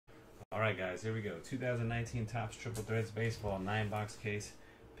Alright guys, here we go. 2019 Topps Triple Threads Baseball 9-box case.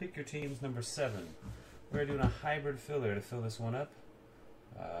 Pick your teams number 7. We're doing a hybrid filler to fill this one up.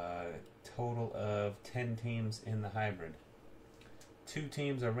 Total of 10 teams in the hybrid. 2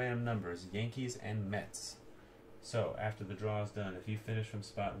 teams are random numbers, Yankees and Mets. So after the draw is done, if you finish from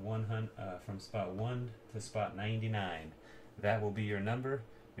spot 1 to spot 99, that will be your number.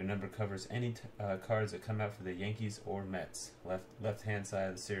 Your number covers any cards that come out for the Yankees or Mets, left hand side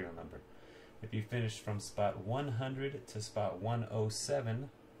of the serial number. If you finish from spot 100 to spot 107,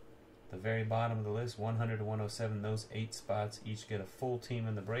 the very bottom of the list, 100 to 107, those 8 spots each get a full team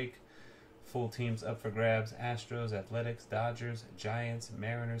in the break. Full teams up for grabs: Astros, Athletics, Dodgers, Giants,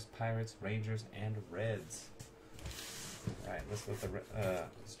 Mariners, Pirates, Rangers, and Reds. Alright,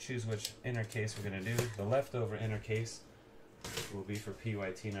 let's choose which inner case we're going to do. The leftover inner case will be for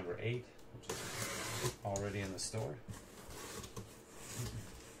PYT number 8, which is already in the store.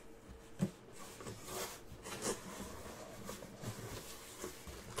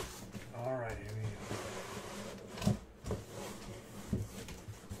 Alright, here we go.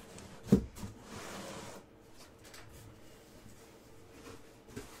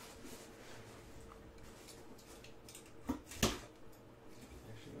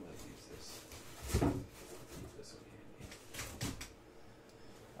 Actually, I'm going to use this. Keep this one handy.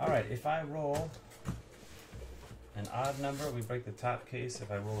 Alright, if I roll an odd number, we break the top case.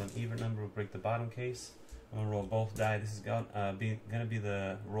 If I roll an even number, we break the bottom case. I'm going to roll both die. This is going to be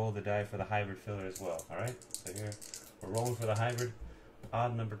the roll of the die for the hybrid filler as well. Alright, so here we're rolling for the hybrid.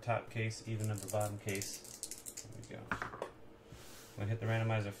 Odd number top case, even number bottom case. There we go. I'm going to hit the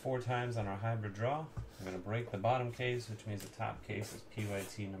randomizer 4 times on our hybrid draw. I'm going to break the bottom case, which means the top case is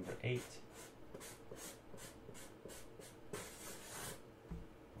PYT number 8.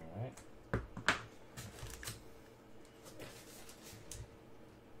 Alright.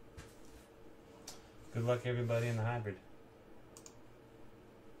 Good luck everybody in the hybrid.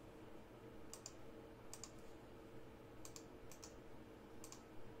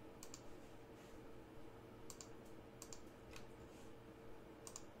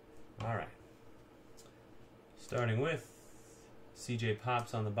 Alright. Starting with CJ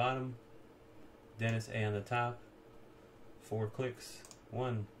Pops on the bottom, Dennis A on the top. 4 clicks.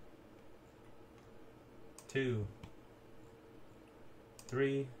 1, 2,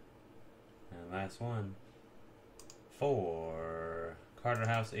 3. And last one, 4. Carter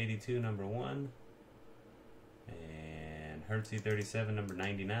House 82 number 1, and Hertzy 37 number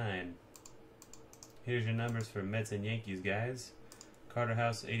 99. Here's your numbers for Mets and Yankees, guys. Carter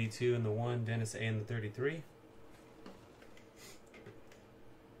House 82 in the 1, Dennis A in the 33.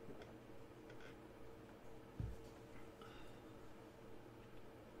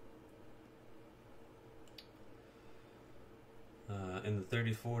 In the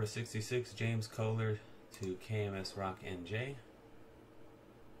 34 to 66, James Kohler to KMS Rock NJ.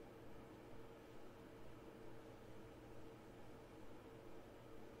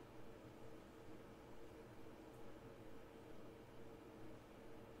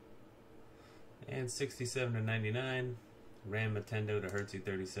 And 67 to 99, Ram Matendo to Hertzy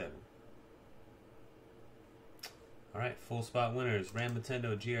 37. Alright, full spot winners: Ram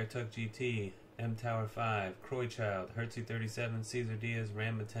Matendo, GR Tuck GT, M Tower 5, Croy Child, Hertzy 37, Cesar Diaz,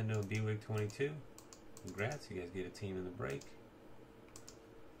 Ram Matendo, B-Wig 22. Congrats, you guys get a team in the break.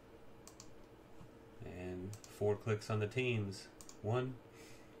 And 4 clicks on the teams. 1,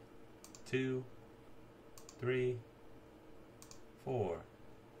 2, 3, 4.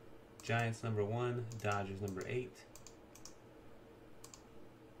 Giants number 1, Dodgers number 8.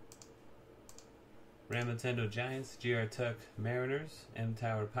 Ram Matendo Giants, GR Tuck Mariners, M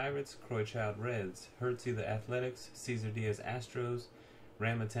Tower Pirates, Croy Child Reds, Hertzy the Athletics, Cesar Diaz Astros,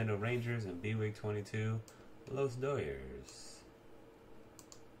 Ram Matendo Rangers, and B-Wig 22 Los Doyers.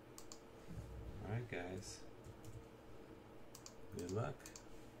 Alright guys, good luck.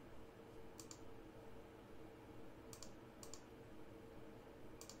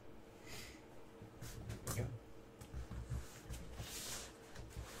 There we go.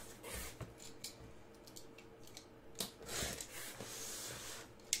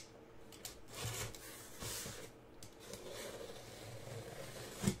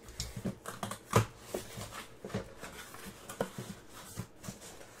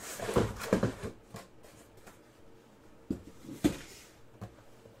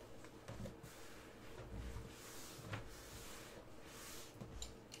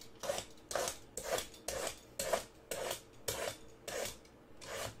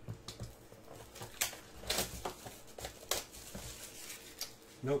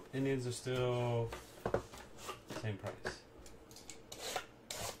 Nope, Indians are still same price.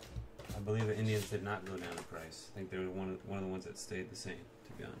 believe the Indians did not go down in price. I think they were one of the ones that stayed the same,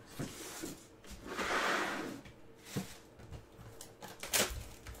 to be honest.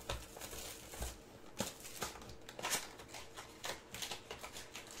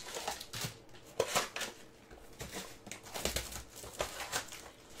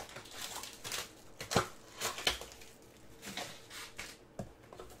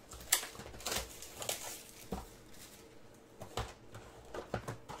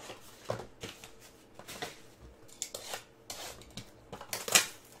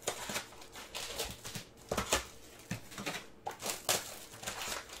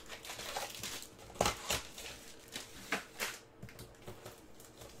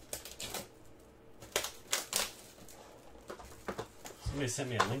 Somebody sent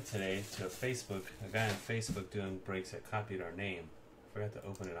me a link today to a guy on Facebook doing breaks that copied our name. I forgot to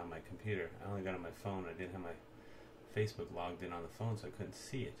open it on my computer. I only got it on my phone. I didn't have my Facebook logged in on the phone, so I couldn't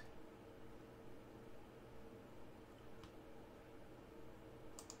see it.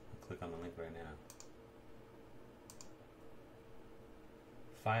 I'll click on the link right now.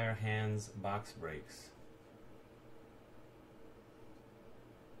 Fire Hands Box Breaks.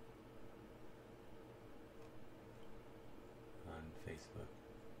 Facebook.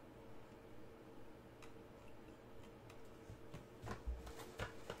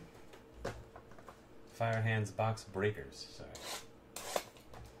 Fire Hands Box Breakers. Sorry.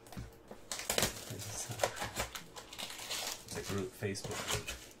 It's a group, Facebook group.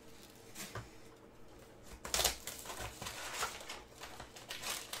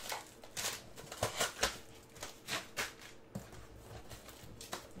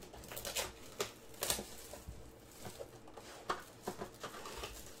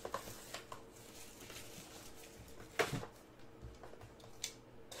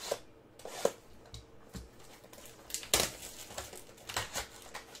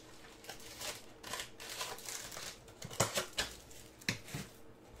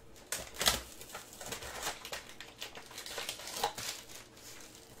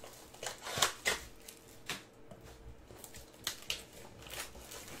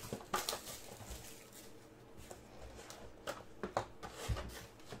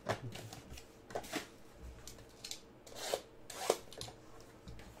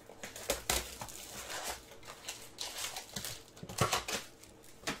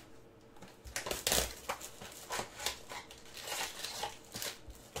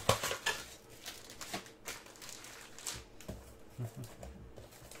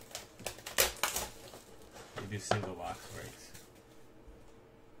 Do single box breaks.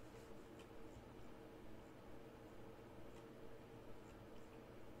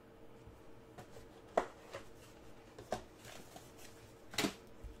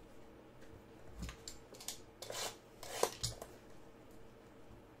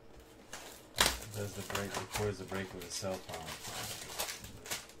 Does the break, records the break with a cell phone.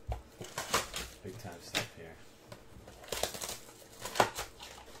 Big time stuff here.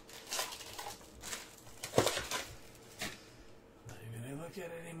 Look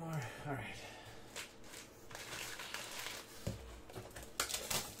at it anymore. All right.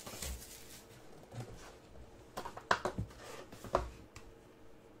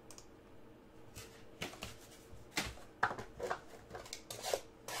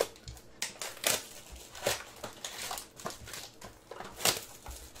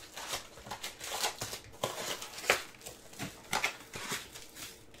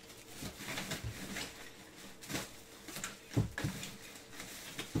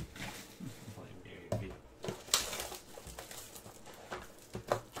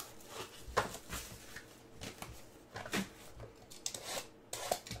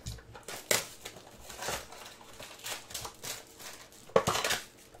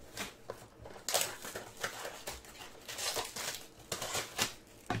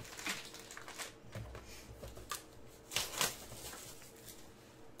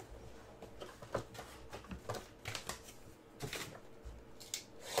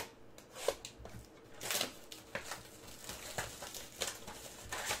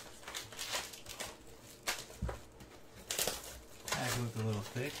 Looked a little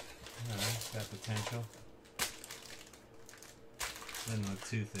thick. It's got potential. Doesn't look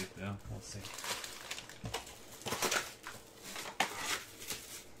too thick though. We'll see.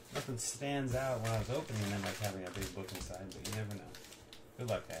 Nothing stands out when I was opening them like having a big book inside, but you never know. Good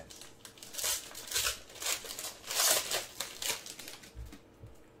luck, guys.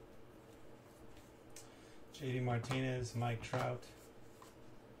 JD Martinez, Mike Trout.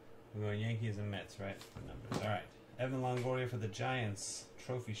 We're going Yankees and Mets, right? The numbers. All right. Evan Longoria for the Giants,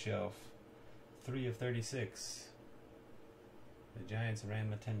 trophy shelf, 3 of 36. The Giants ran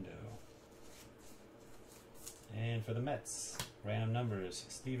Matendo. And for the Mets, random numbers.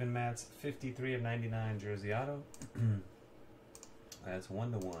 Steven Matz, 53 of 99 jersey auto. That's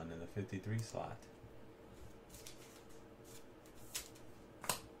 1-to-1 in the 53 slot.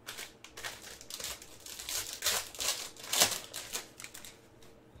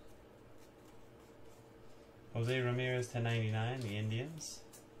 Jose Ramirez to 99, the Indians.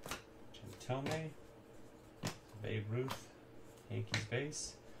 Jim Tomei, Babe Ruth, Yankees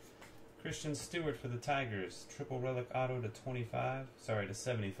base. Christian Stewart for the Tigers, triple relic auto to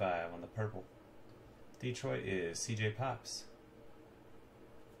 75 on the purple. Detroit is CJ Pops.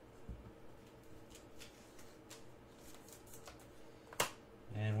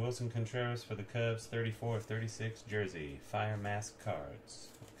 And Wilson Contreras for the Cubs, 34 of 36 jersey, Fire Mask cards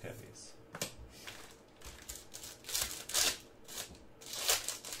for the Cubbies.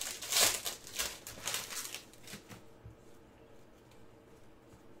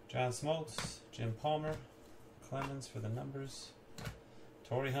 John Smoltz, Jim Palmer, Clemens for the numbers.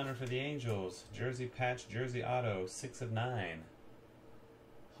 Torrey Hunter for the Angels, jersey patch, jersey auto, 6 of 9.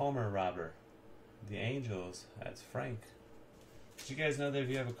 Homer Robber, the Angels, that's Frank. Did you guys know that if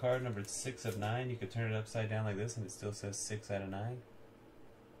you have a card numbered 6 of 9, you could turn it upside down like this and it still says 6 out of 9? Isn't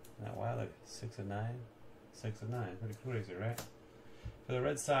that wild? Like 6 of 9? 6 of 9. Pretty crazy, right? For the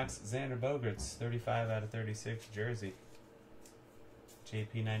Red Sox, Xander Bogaerts, 35 out of 36 jersey.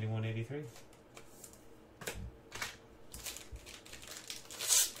 JP 9183.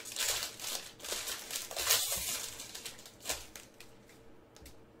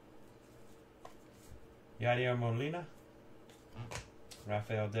 Yadier Molina.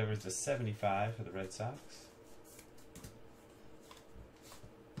 Rafael Devers to 75 for the Red Sox.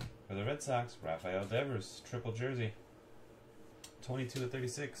 For the Red Sox, Rafael Devers, triple jersey. 22 of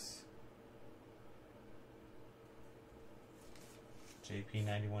 36. JP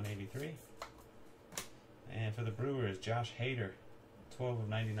 9183. And for the Brewers, Josh Hader, 12 of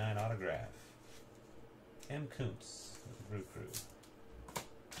 99 autograph. M. Kuntz with the Brew Crew.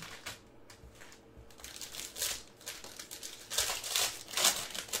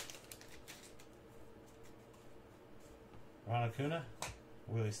 Ron Acuna,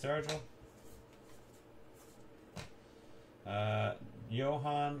 Willie Stargell.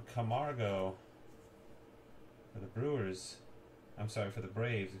 Johan Camargo for the Brewers. I'm sorry, for the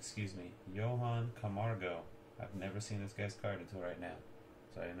Braves, excuse me. Johan Camargo. I've never seen this guy's card until right now,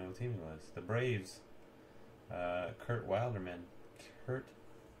 so I didn't know what team he was. The Braves, Kurt Wilderman. There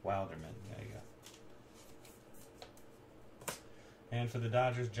you go. And for the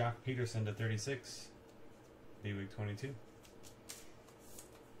Dodgers, Jock Peterson to 36. B-Week 22.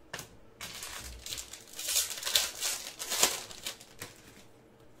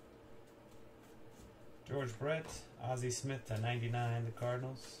 George Brett, Ozzie Smith to 99, the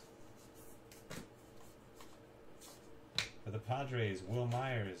Cardinals. For the Padres, Will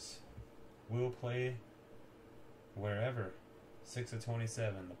Myers, will play wherever, 6 of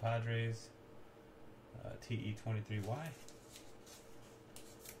 27. The Padres, TE23Y.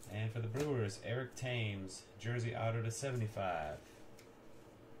 And for the Brewers, Eric Thames, jersey auto to 75.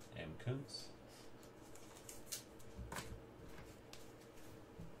 M. Kuntz.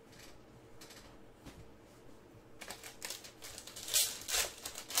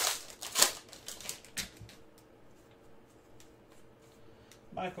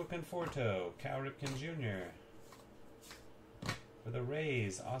 Michael Conforto, Cal Ripken Jr. For the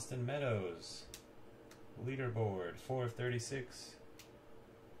Rays, Austin Meadows, leaderboard, 4 of 36.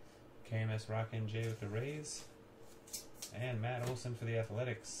 KMS Rockin' J with the Rays. And Matt Olson for the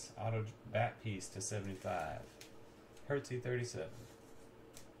Athletics, auto bat piece to 75. Hertzy 37.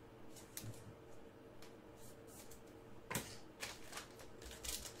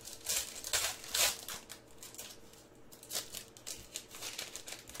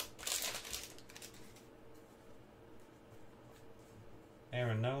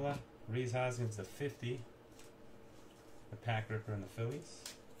 Aaron Nola, Rhys Hoskins to 50. The Pack Ripper and the Phillies.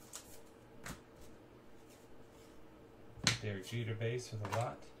 Derek Jeter base with a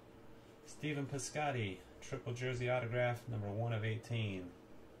lot. Stephen Piscotty, triple jersey autograph, number 1 of 18.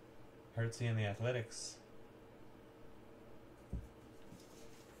 Hertzy and the Athletics.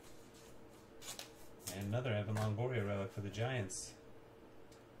 And another Evan Longoria relic for the Giants.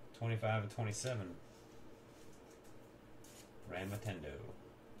 25 of 27. Ran Matendo.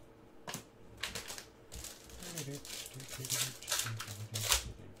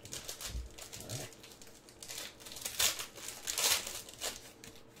 Alright.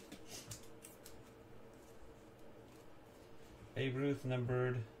 Babe Ruth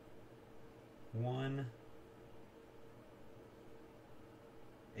numbered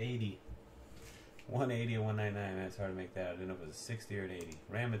 180. 180 or 199. Man, it's hard to make that. I didn't know if it was a 60 or an 80.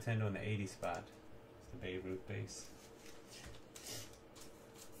 Ram Nintendo in the 80 spot. It's the Babe Ruth base.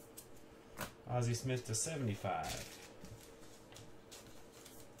 Ozzie Smith to 75.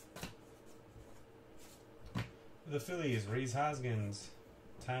 The Phillies, Rhys Hoskins,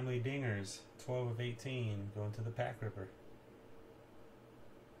 timely dingers, 12 of 18, going to the Pack Ripper.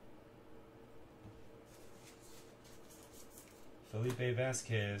 Felipe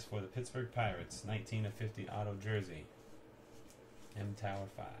Vasquez for the Pittsburgh Pirates, 19 of 50 auto jersey, M Tower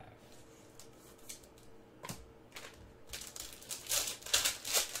 5.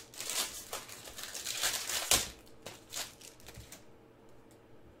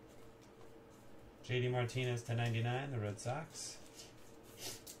 JD Martinez to 99, the Red Sox.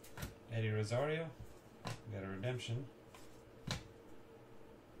 Eddie Rosario, we got a redemption.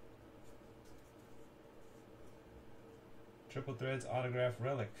 Triple Threads autograph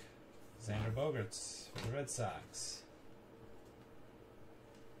relic, Xander Bogaerts for the Red Sox.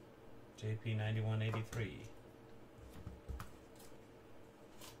 JP 9183.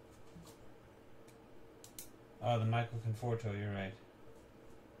 Oh, the Michael Conforto, you're right.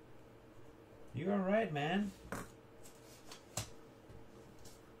 You are right, man.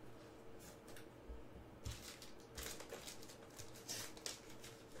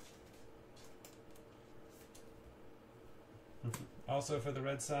 Also for the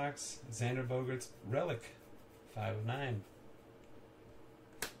Red Sox, Xander Bogaerts relic, 5 of 9.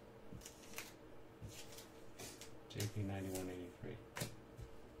 JP 9183.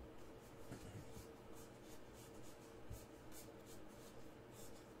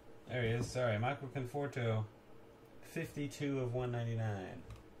 There he is. Sorry, Michael Conforto, 52 of 199.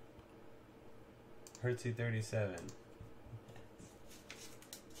 Hertzy 37.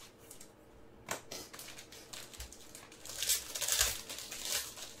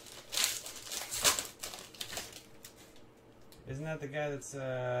 Isn't that the guy that's,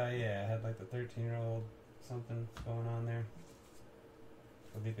 yeah, had like the 13-year-old something going on there?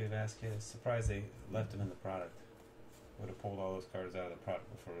 Felipe Vasquez. Surprised they left him in the product. Would have pulled all those cards out of the product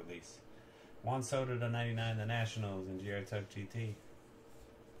before release. Juan Soto to 99, the Nationals, and GR Tuck GT.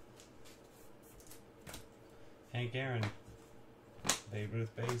 Hank Aaron, Babe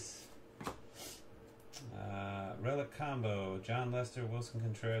Ruth base. Relic combo, John Lester, Wilson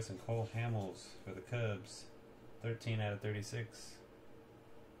Contreras, and Cole Hamels for the Cubs. 13 out of 36.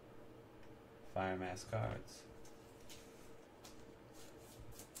 Fire Mask cards.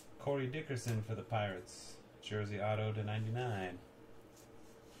 Corey Dickerson for the Pirates. Jersey auto to 99.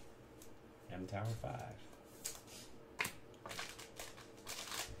 M Tower 5.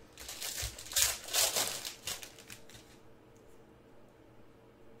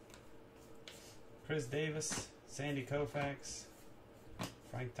 Chris Davis, Sandy Koufax,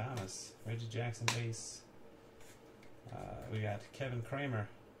 Frank Thomas, Reggie Jackson base. We got Kevin Kramer,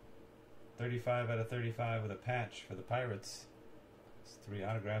 35 out of 35 with a patch for the Pirates. It's 3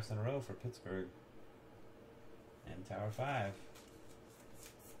 autographs in a row for Pittsburgh. And Tower 5.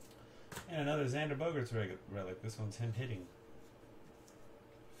 And another Xander Bogaerts relic. This one's him hitting.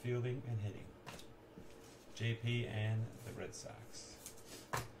 Fielding and hitting. JP and the Red Sox.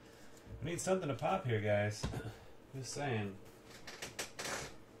 We need something to pop here, guys. Just saying.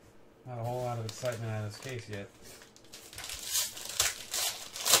 Not a whole lot of excitement out of this case yet.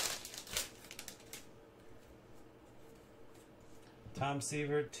 Tom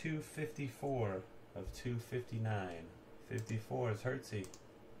Seaver, 254 of 259. 54 is Hertzy.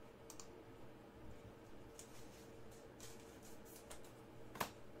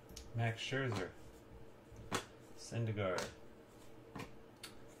 Max Scherzer. Syndergaard.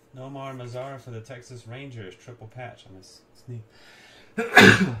 Nomar Mazara for the Texas Rangers. Triple patch. I'm gonna sneeze.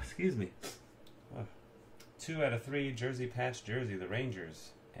 Excuse me. 2 out of 3 jersey patch jersey. The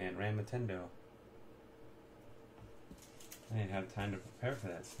Rangers. And Ram Nintendo. I didn't have time to prepare for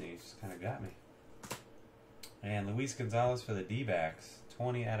that sneeze. Just kind of got me. And Luis Gonzalez for the D-backs.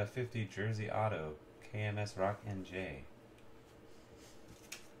 20 out of 50 jersey auto. KMS Rock NJ.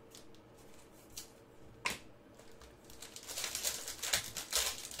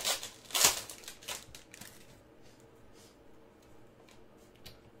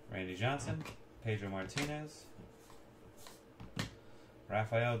 Randy Johnson. Pedro Martinez.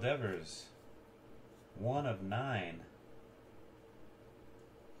 Rafael Devers. 1 of 9.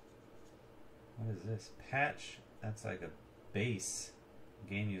 What is this? Patch? That's like a base.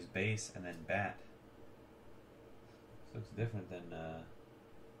 Game use base and then bat. This looks different than the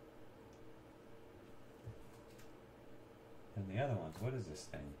other ones. What is this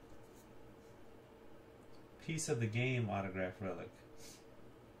thing? Piece of the game autograph relic.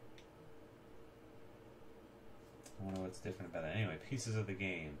 I wonder what's different about that. Anyway, pieces of the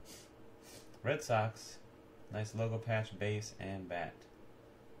game. Red Sox, nice logo patch, base, and bat.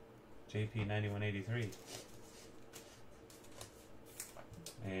 JP 9183.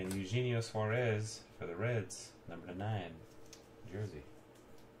 And Eugenio Suarez for the Reds, number 9, jersey.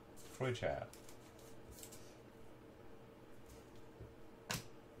 Croychild.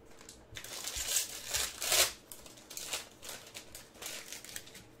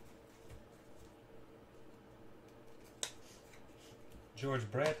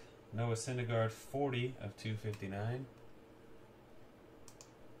 George Brett, Noah Syndergaard, 40 of 259.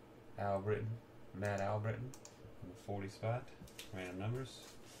 Matt Albritton, in the 40 spot. Random numbers.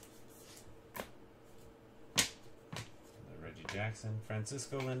 Reggie Jackson.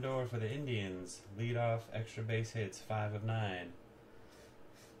 Francisco Lindor for the Indians. Leadoff, extra base hits, 5 of 9.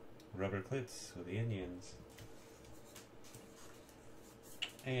 Rubber Klitz with the Indians.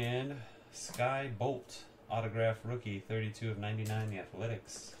 And Sky Bolt, autograph rookie, 32 of 99, the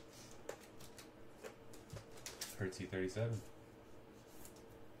Athletics. Hertzy 37.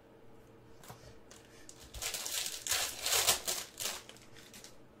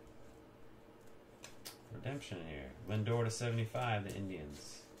 Redemption here. Lindor to 75, the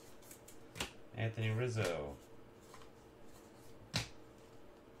Indians. Anthony Rizzo.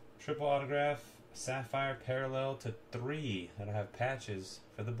 Triple autograph, Sapphire parallel to 3 that'll have patches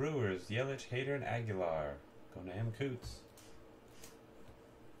for the Brewers. Yelich, Hader, and Aguilar. Going to M. Coots.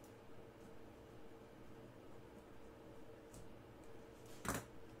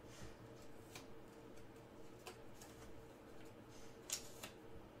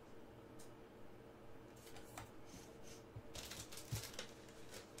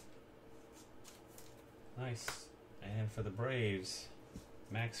 Nice. And for the Braves,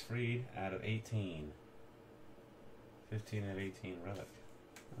 Max Fried out of 18. 15 of 18 relic.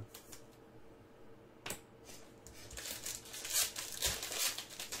 Huh.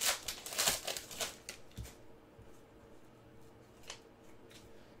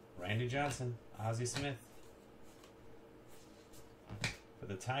 Randy Johnson, Ozzie Smith. For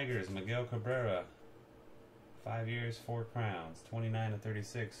the Tigers, Miguel Cabrera. 5 years, 4 crowns. 29 of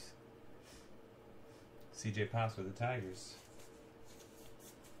 36. CJ Pops with the Tigers.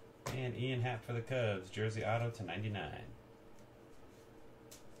 And Ian Happ for the Cubs. Jersey auto to 99.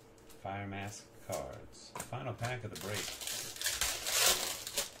 Fire Mask cards. Final pack of the break.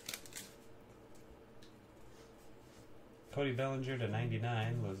 Cody Bellinger to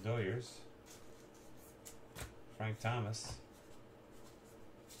 99. Los Doyers. Frank Thomas.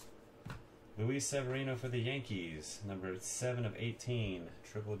 Luis Severino for the Yankees. Number 7 of 18.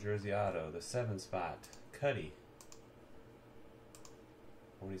 Triple jersey auto. The 7 spot. Cuddy.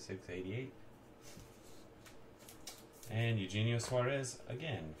 46.88. And Eugenio Suarez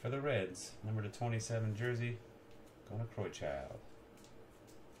again for the Reds. Number to 27 jersey. Going to Croychild.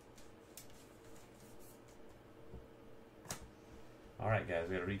 Alright guys,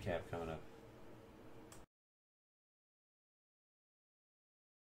 we got a recap coming up.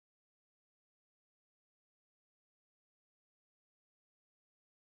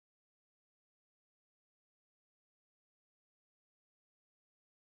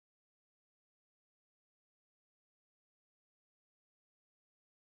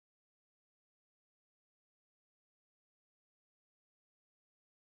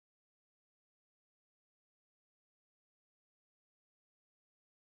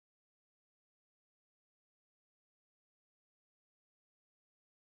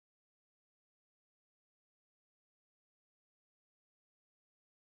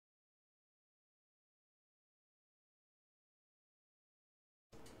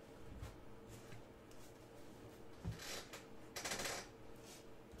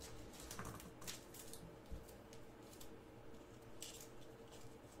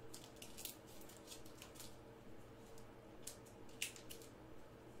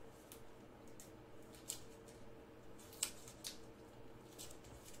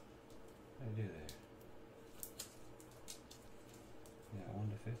 What do I do there? Yeah,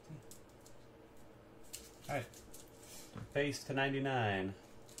 1 to 50. Alright. Base to 99.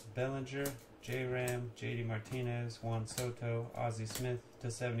 Bellinger, J-Ram, J.D. Martinez, Juan Soto, Ozzie Smith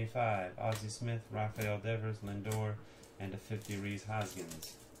to 75. Ozzie Smith, Rafael Devers, Lindor, and to 50 Rhys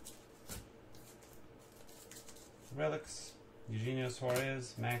Hoskins. Relics. Eugenio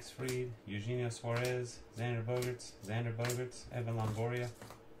Suarez, Max Fried, Eugenio Suarez, Xander Bogaerts, Evan Longoria,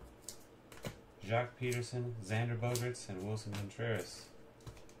 Jacques Peterson, Xander Bogaerts, and Wilson Contreras.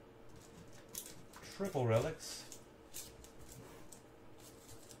 Triple relics.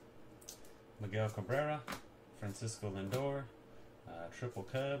 Miguel Cabrera, Francisco Lindor, triple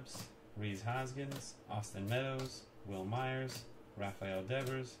Cubs, Rhys Hoskins, Austin Meadows, Will Myers, Rafael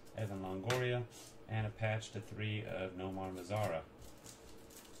Devers, Evan Longoria, and a patch to 3 of Nomar Mazara.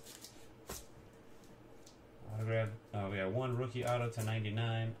 Autograph. We got 1 rookie auto to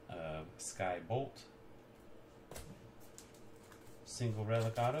 99 of Sky Bolt. Single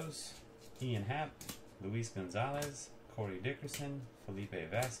relic autos: Ian Happ, Luis Gonzalez, Corey Dickerson, Felipe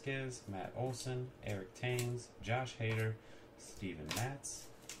Vasquez, Matt Olson, Eric Taines, Josh Hader, Steven Matz.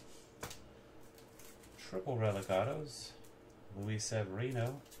 Triple relic autos: Luis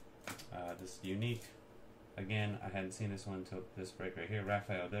Severino. This unique. Again, I hadn't seen this one until this break right here.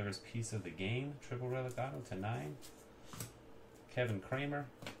 Rafael Devers, piece of the game, triple relic auto to 9. Kevin Kramer,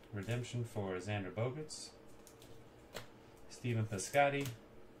 redemption for Xander Bogaerts. Stephen Piscotty,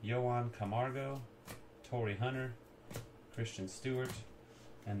 Yohan Camargo, Torrey Hunter, Christian Stewart,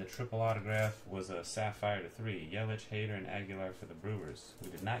 and the triple autograph was a Sapphire to 3. Yelich, Hader, and Aguilar for the Brewers. We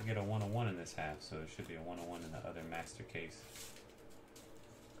did not get a 101 in this half, so there should be a 101 in the other master case.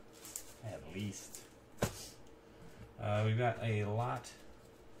 At least. We've got a lot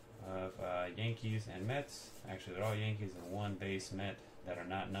of Yankees and Mets. Actually, they're all Yankees and 1 base Met that are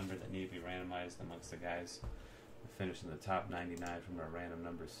not numbered that need to be randomized amongst the guys who finished in the top 99 from our random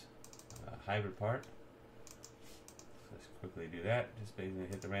numbers hybrid part. So let's quickly do that. Just basically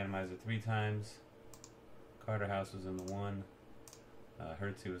hit the randomizer 3 times. Carter House was in the 1.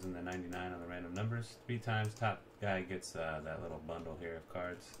 Hertz was in the 99 on the random numbers. 3 times. Top guy gets that little bundle here of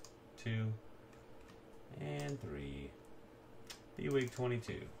cards. 2 and 3. B-Week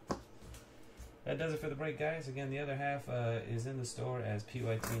 22. That does it for the break, guys. Again, the other half is in the store as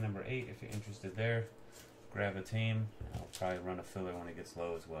PYT number 8. If you're interested there, grab a team. I'll probably run a filler when it gets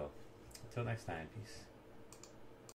low as well. Until next time, peace.